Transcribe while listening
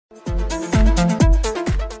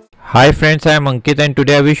Hi friends, I am Ankit and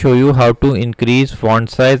today I will show you how to increase font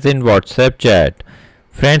size in WhatsApp chat.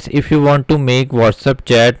 Friends, if you want to make WhatsApp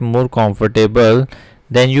chat more comfortable,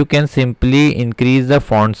 then you can simply increase the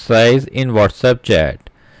font size in WhatsApp chat.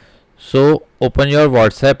 So open your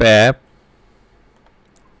WhatsApp app.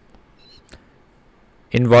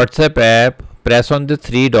 In WhatsApp app, press on the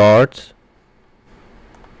three dots.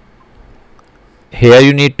 Here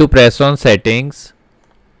you need to press on settings.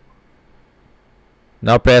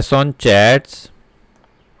 Now press on chats.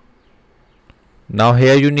 Now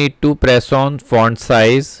here you need to press on font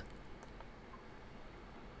size.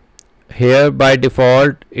 Here by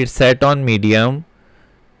default it's set on medium.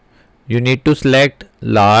 You need to select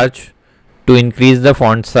large to increase the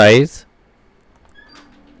font size.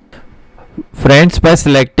 Friends, by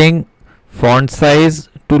selecting font size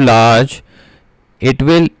to large, it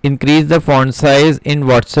will increase the font size in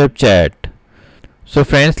WhatsApp chat. So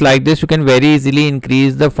friends, like this you can very easily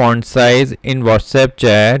increase the font size in WhatsApp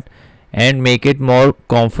chat and make it more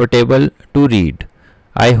comfortable to read.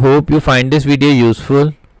 I hope you find this video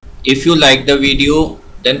useful. If you like the video,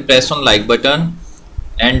 then press on like button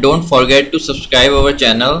and don't forget to subscribe our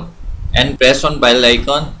channel and press on bell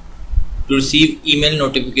icon to receive email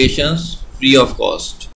notifications free of cost.